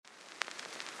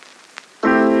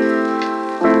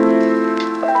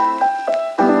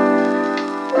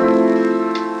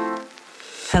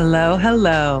Hello,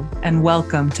 hello, and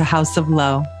welcome to House of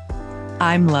Lo.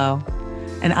 I'm Lo,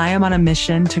 and I am on a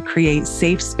mission to create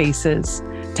safe spaces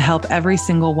to help every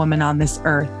single woman on this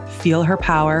earth feel her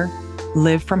power,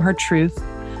 live from her truth,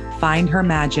 find her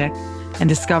magic, and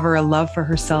discover a love for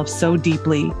herself so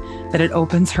deeply that it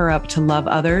opens her up to love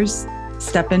others,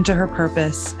 step into her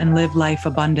purpose, and live life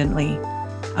abundantly.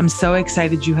 I'm so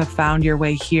excited you have found your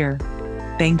way here.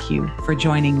 Thank you for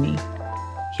joining me.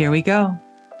 Here we go.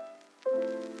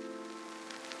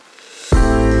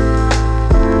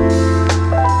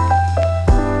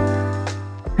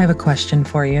 I have a question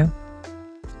for you.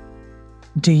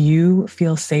 Do you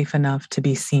feel safe enough to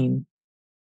be seen?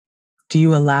 Do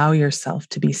you allow yourself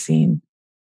to be seen?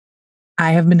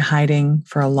 I have been hiding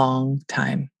for a long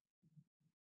time.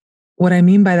 What I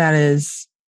mean by that is,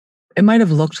 it might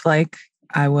have looked like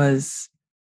I was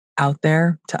out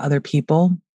there to other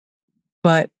people,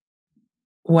 but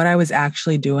what I was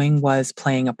actually doing was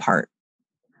playing a part,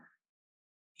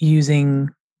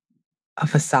 using a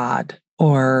facade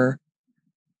or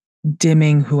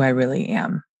dimming who I really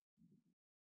am,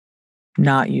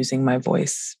 not using my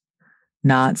voice,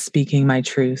 not speaking my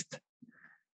truth,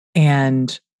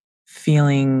 and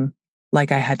feeling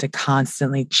like I had to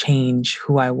constantly change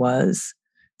who I was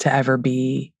to ever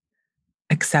be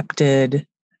accepted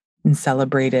and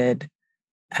celebrated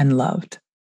and loved.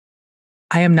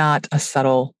 I am not a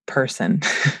subtle person,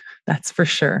 that's for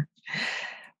sure.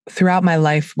 Throughout my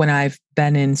life, when I've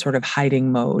been in sort of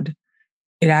hiding mode,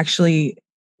 it actually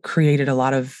created a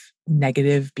lot of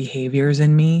negative behaviors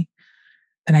in me.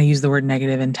 And I use the word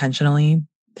negative intentionally.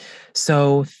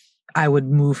 So I would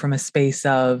move from a space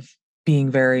of being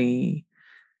very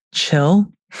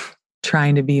chill,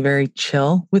 trying to be very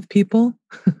chill with people.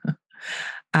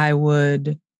 I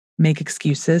would make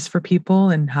excuses for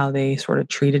people and how they sort of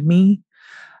treated me.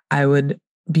 I would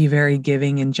be very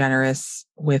giving and generous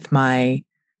with my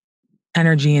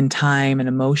energy and time and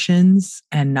emotions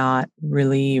and not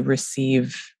really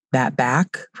receive that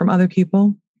back from other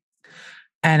people.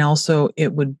 And also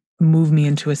it would move me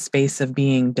into a space of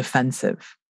being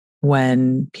defensive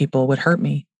when people would hurt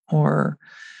me or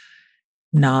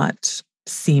not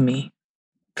see me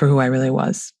for who I really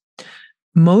was.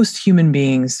 Most human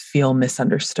beings feel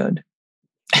misunderstood.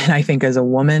 And I think as a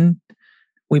woman,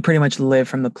 we pretty much live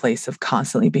from the place of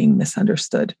constantly being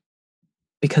misunderstood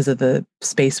because of the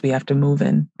space we have to move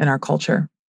in our culture.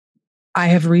 I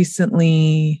have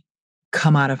recently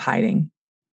come out of hiding.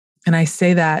 And I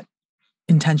say that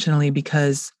intentionally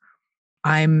because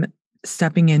I'm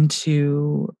stepping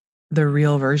into the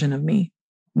real version of me,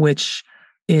 which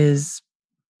is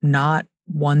not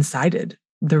one-sided.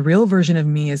 The real version of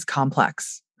me is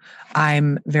complex.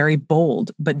 I'm very bold,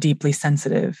 but deeply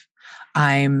sensitive.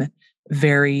 I'm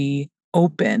very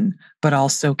open, but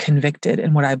also convicted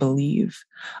in what I believe.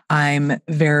 I'm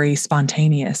very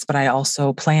spontaneous, but I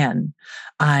also plan.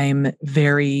 I'm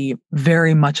very,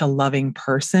 very much a loving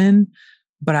person,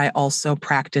 but I also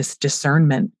practice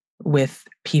discernment with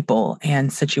people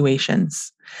and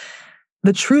situations.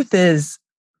 The truth is,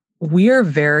 we are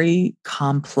very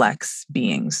complex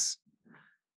beings.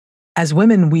 As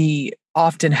women, we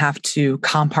often have to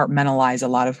compartmentalize a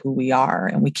lot of who we are,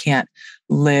 and we can't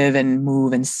live and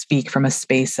move and speak from a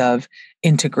space of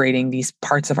integrating these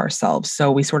parts of ourselves.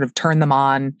 So we sort of turn them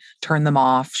on, turn them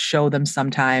off, show them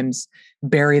sometimes,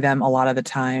 bury them a lot of the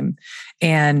time.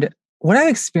 And what I've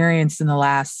experienced in the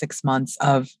last 6 months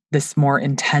of this more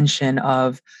intention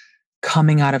of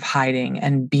coming out of hiding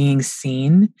and being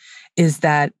seen is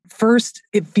that first,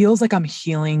 it feels like I'm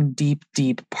healing deep,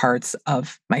 deep parts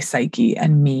of my psyche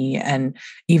and me, and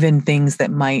even things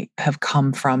that might have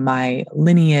come from my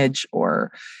lineage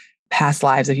or past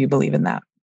lives, if you believe in that.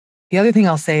 The other thing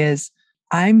I'll say is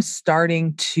I'm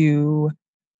starting to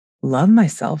love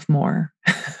myself more.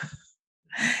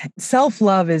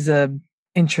 Self-love is an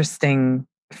interesting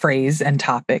phrase and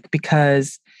topic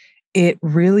because it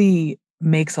really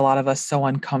makes a lot of us so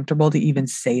uncomfortable to even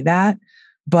say that.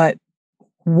 But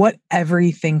what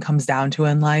everything comes down to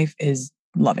in life is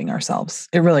loving ourselves.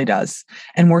 It really does.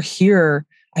 And we're here,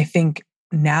 I think,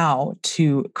 now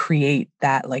to create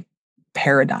that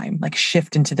paradigm,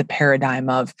 shift into the paradigm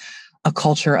of a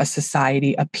culture, a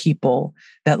society, a people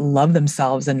that love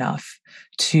themselves enough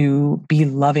to be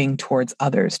loving towards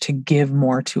others, to give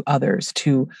more to others,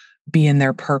 to be in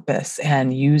their purpose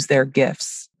and use their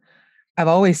gifts. I've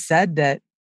always said that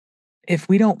if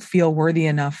we don't feel worthy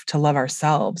enough to love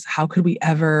ourselves, how could we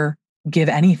ever give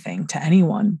anything to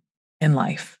anyone in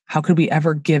life? How could we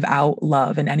ever give out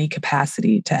love in any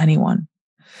capacity to anyone?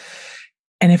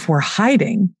 And if we're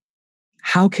hiding,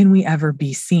 how can we ever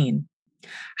be seen?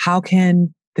 How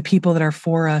can the people that are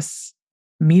for us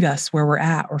meet us where we're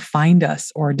at, or find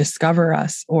us, or discover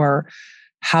us? Or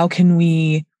how can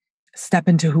we step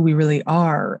into who we really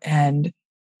are and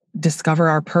discover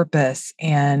our purpose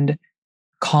and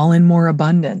call in more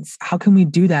abundance? How can we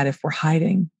do that if we're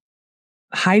hiding?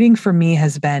 Hiding for me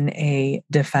has been a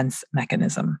defense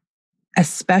mechanism,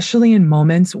 especially in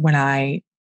moments when I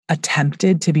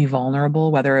attempted to be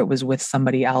vulnerable, whether it was with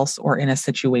somebody else or in a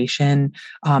situation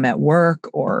at work,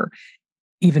 or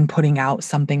even putting out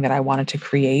something that I wanted to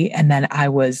create. And then I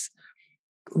was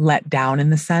let down in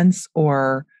the sense,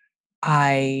 or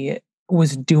I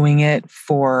was doing it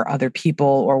for other people,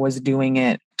 or was doing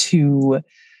it to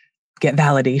get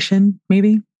validation,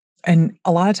 maybe. And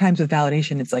a lot of times with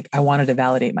validation, it's like I wanted to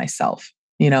validate myself,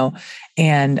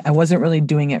 and I wasn't really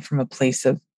doing it from a place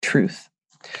of truth.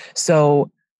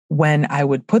 So when I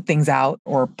would put things out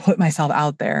or put myself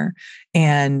out there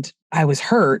and I was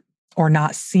hurt or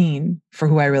not seen for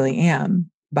who I really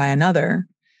am by another,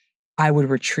 I would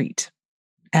retreat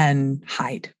and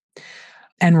hide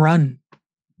and run.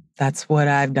 That's what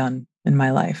I've done in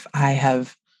my life. I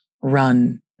have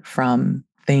run from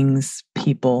things,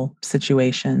 people,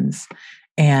 situations,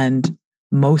 and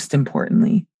most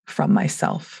importantly, from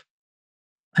myself.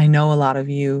 I know a lot of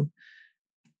you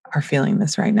are feeling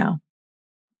this right now.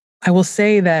 I will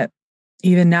say that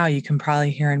even now, you can probably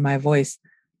hear in my voice,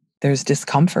 there's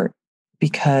discomfort,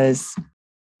 because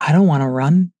I don't want to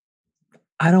run.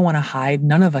 I don't want to hide.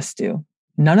 None of us do.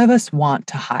 None of us want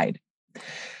to hide.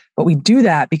 But we do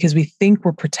that because we think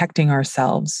we're protecting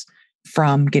ourselves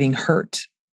from getting hurt.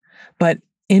 But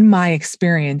in my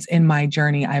experience, in my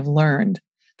journey, I've learned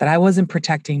that I wasn't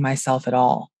protecting myself at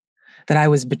all, that I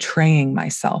was betraying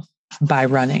myself by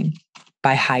running,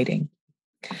 by hiding.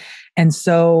 And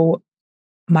so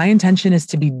my intention is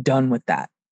to be done with that.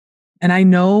 And I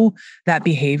know that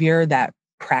behavior, that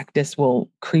practice will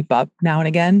creep up now and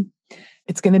again.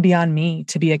 It's going to be on me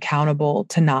to be accountable,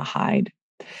 to not hide.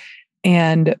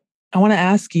 And I want to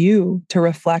ask you to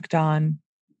reflect on,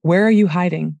 where are you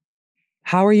hiding?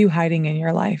 How are you hiding in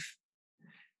your life?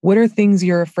 What are things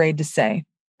you're afraid to say?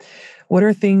 What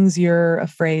are things you're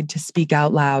afraid to speak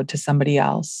out loud to somebody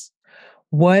else?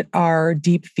 What are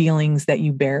deep feelings that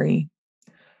you bury?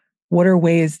 What are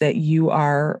ways that you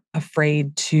are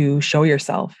afraid to show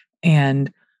yourself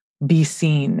and be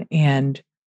seen and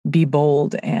be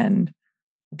bold and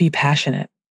be passionate?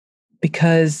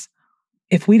 Because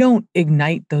if we don't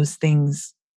ignite those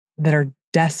things that are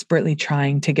desperately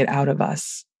trying to get out of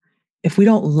us, if we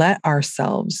don't let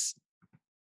ourselves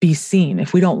be seen,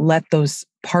 if we don't let those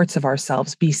parts of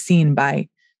ourselves be seen by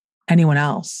anyone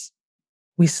else,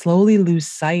 we slowly lose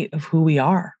sight of who we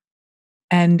are.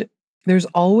 And there's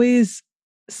always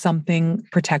something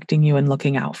protecting you and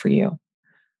looking out for you.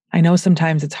 I know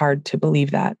sometimes it's hard to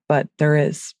believe that, but there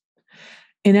is.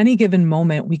 In any given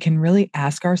moment, we can really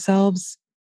ask ourselves,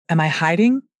 am I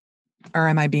hiding or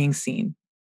am I being seen?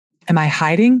 Am I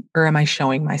hiding or am I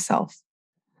showing myself?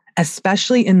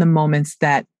 Especially in the moments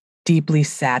that deeply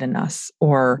sadden us,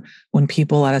 or when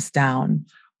people let us down,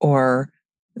 or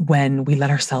when we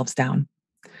let ourselves down.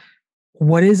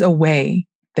 What is a way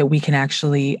that we can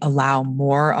actually allow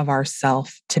more of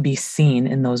ourself to be seen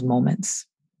in those moments?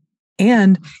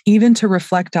 And even to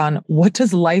reflect on, what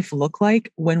does life look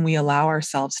like when we allow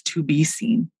ourselves to be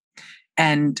seen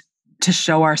and to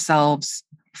show ourselves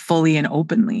fully and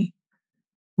openly,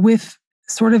 with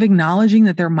sort of acknowledging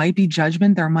that there might be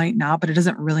judgment, there might not, but it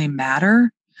doesn't really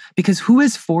matter, because who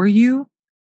is for you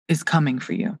is coming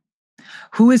for you.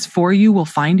 Who is for you will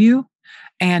find you,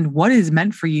 and what is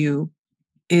meant for you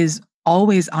is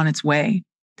always on its way.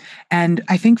 And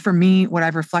I think for me, what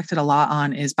I've reflected a lot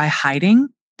on is, by hiding,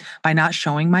 by not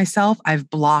showing myself, I've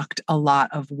blocked a lot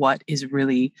of what is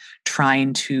really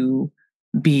trying to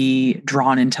be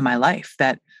drawn into my life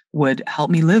that would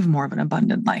help me live more of an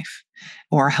abundant life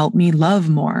or help me love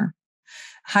more.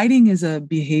 Hiding is a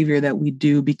behavior that we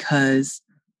do because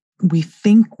we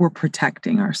think we're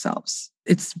protecting ourselves.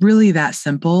 It's really that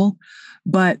simple.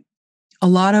 But a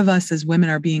lot of us as women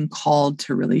are being called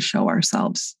to really show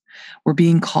ourselves. We're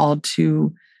being called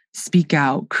to speak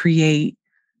out, create,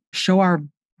 show our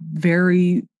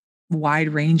very wide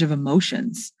range of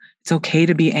emotions. It's okay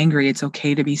to be angry. It's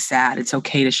okay to be sad. It's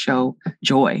okay to show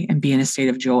joy and be in a state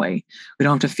of joy. We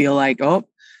don't have to feel like, oh,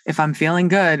 if I'm feeling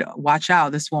good, watch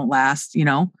out, this won't last,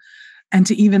 and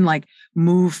to even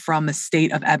move from a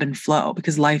state of ebb and flow,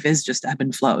 because life is just ebb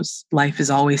and flows. Life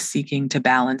is always seeking to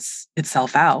balance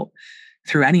itself out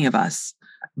through any of us.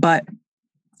 But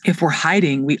if we're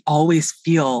hiding, we always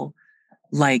feel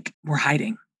like we're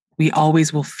hiding. We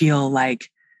always will feel like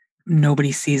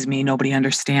nobody sees me, nobody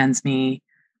understands me,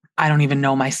 I don't even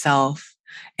know myself.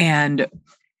 And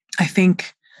I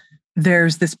think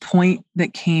there's this point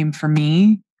that came for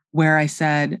me where I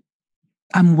said,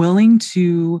 I'm willing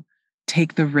to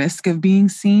take the risk of being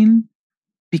seen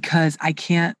because I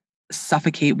can't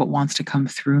suffocate what wants to come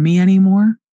through me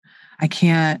anymore. I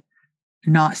can't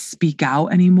not speak out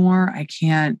anymore. I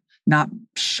can't not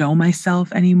show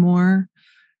myself anymore.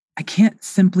 I can't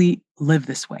simply live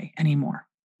this way anymore.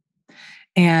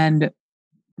 And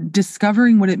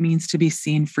discovering what it means to be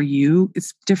seen for you,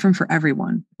 it's different for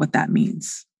everyone, what that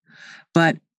means.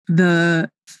 But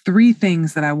the three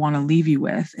things that I want to leave you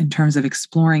with in terms of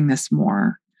exploring this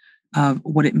more of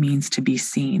what it means to be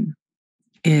seen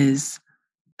is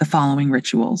the following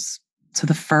rituals. So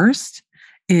the first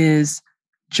is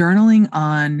journaling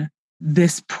on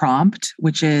this prompt,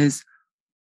 which is,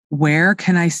 where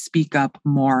can I speak up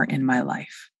more in my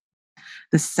life?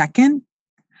 The second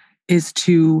is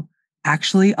to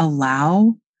actually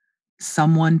allow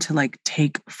someone to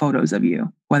take photos of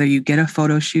you, whether you get a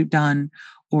photo shoot done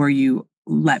or you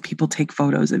let people take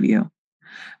photos of you.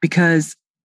 Because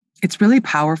it's really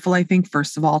powerful, I think,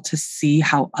 first of all, to see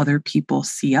how other people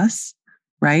see us,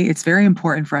 right? It's very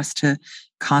important for us to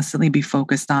constantly be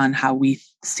focused on how we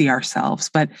see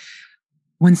ourselves. But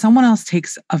when someone else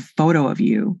takes a photo of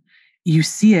you, you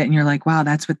see it and you're like, wow,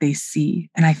 that's what they see.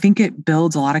 And I think it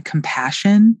builds a lot of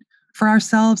compassion for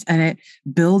ourselves, and it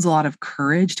builds a lot of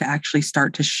courage to actually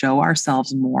start to show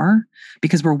ourselves more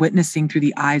because we're witnessing through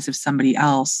the eyes of somebody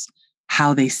else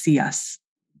how they see us.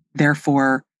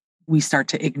 Therefore, we start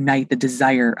to ignite the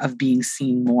desire of being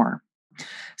seen more.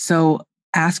 So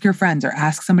ask your friends or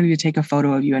ask somebody to take a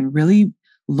photo of you and really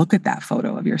look at that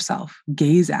photo of yourself,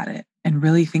 gaze at it, and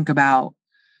really think about,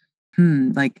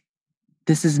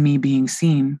 this is me being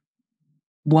seen.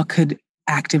 What could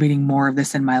activating more of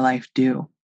this in my life do?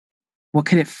 What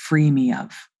could it free me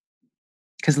of?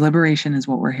 Because liberation is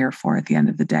what we're here for at the end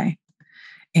of the day.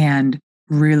 And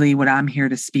really what I'm here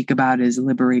to speak about is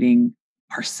liberating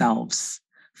ourselves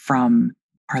from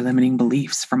our limiting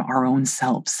beliefs, from our own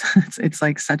selves. It's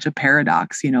like such a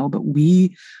paradox, but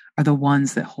we are the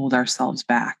ones that hold ourselves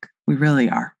back. We really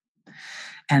are.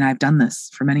 And I've done this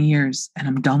for many years and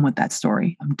I'm done with that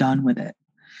story. I'm done with it.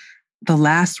 The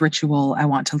last ritual I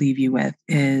want to leave you with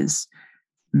is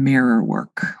mirror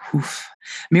work. Oof.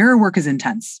 Mirror work is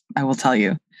intense, I will tell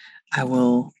you. I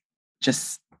will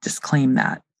just disclaim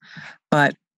that.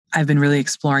 But I've been really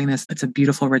exploring this. It's a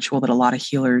beautiful ritual that a lot of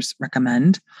healers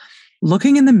recommend.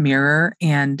 Looking in the mirror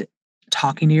and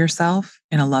talking to yourself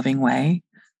in a loving way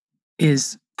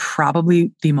is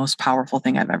probably the most powerful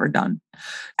thing I've ever done.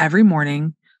 Every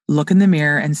morning, look in the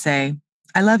mirror and say,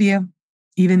 I love you,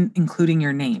 even including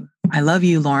your name. I love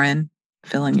you, Lauren.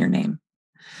 Fill in your name.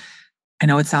 I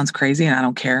know it sounds crazy and I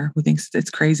don't care who thinks it's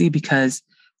crazy because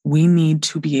we need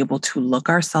to be able to look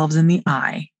ourselves in the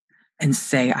eye and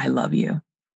say, I love you.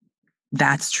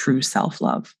 That's true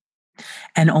self-love.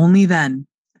 And only then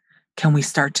can we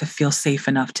start to feel safe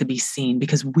enough to be seen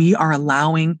because we are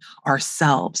allowing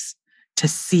ourselves to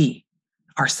see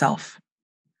ourselves.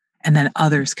 And then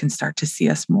others can start to see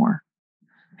us more.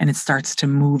 And it starts to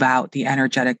move out the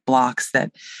energetic blocks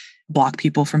that block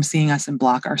people from seeing us and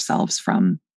block ourselves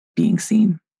from being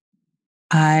seen.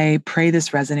 I pray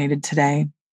this resonated today.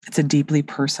 It's a deeply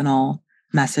personal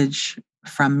message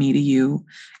from me to you,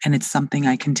 and it's something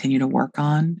I continue to work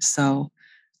on. So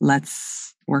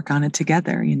let's work on it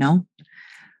together,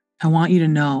 I want you to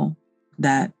know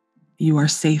that you are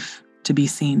safe to be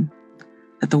seen,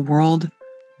 that the world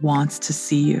wants to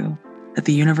see you, that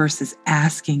the universe is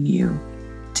asking you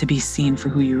to be seen for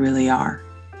who you really are,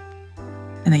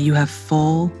 and that you have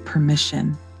full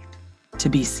permission to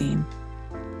be seen.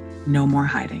 No more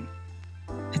hiding.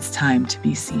 It's time to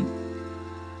be seen.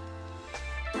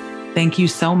 Thank you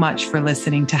so much for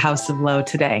listening to House of Low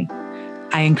today.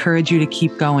 I encourage you to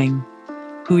keep going.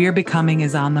 Who you're becoming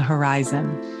is on the horizon,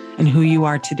 and who you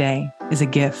are today is a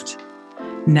gift.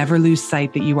 Never lose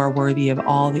sight that you are worthy of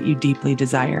all that you deeply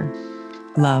desire.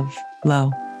 Love,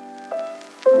 Low.